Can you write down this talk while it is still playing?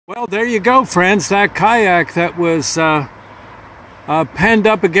Well, there you go, friends. That kayak that was penned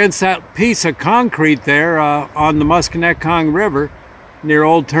up against that piece of concrete there on the Musconetcong River near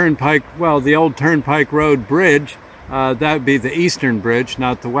Old Turnpike, well, the Old Turnpike Road Bridge. That would be the eastern bridge,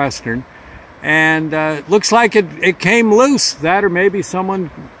 not the western. And looks like it came loose. That or maybe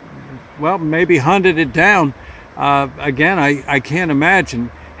someone, well, maybe hunted it down. Again, I can't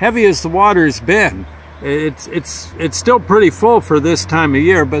imagine. Heavy as the water's been, it's still pretty full for this time of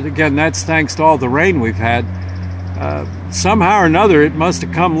year, but again, that's thanks to all the rain we've had. Somehow or another, it must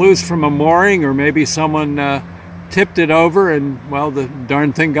have come loose from a mooring, or maybe someone tipped it over and, well, the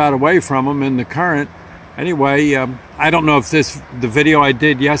darn thing got away from them in the current. Anyway, I don't know if the video I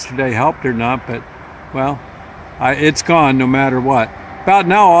did yesterday helped or not, but, well, it's gone no matter what. About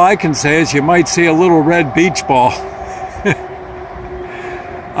now, all I can say is you might see a little red beach ball.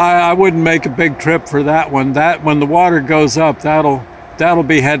 I wouldn't make a big trip for that one. That, when the water goes up, that'll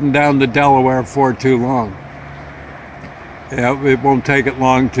be heading down the Delaware for too long. Yeah, it won't take it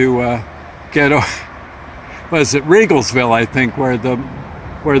long to get over. Was it Regalsville, I think,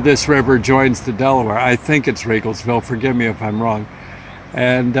 where this river joins the Delaware? I think it's Regalsville. Forgive me if I'm wrong.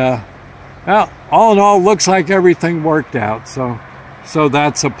 And well, all in all, looks like everything worked out. So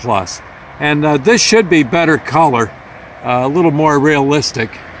that's a plus. And this should be better color, a little more realistic,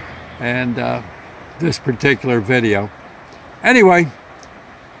 and this particular video. Anyway,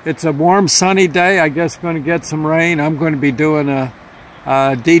 it's a warm, sunny day. I guess going to get some rain. I'm going to be doing a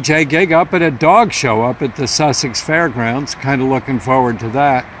DJ gig up at a dog show up at the Sussex Fairgrounds. Kind of looking forward to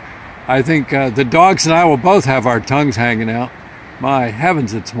that. I think the dogs and I will both have our tongues hanging out. My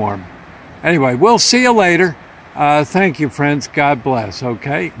heavens, it's warm. Anyway, we'll see you later. Thank you, friends. God bless.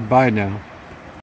 Okay, bye now.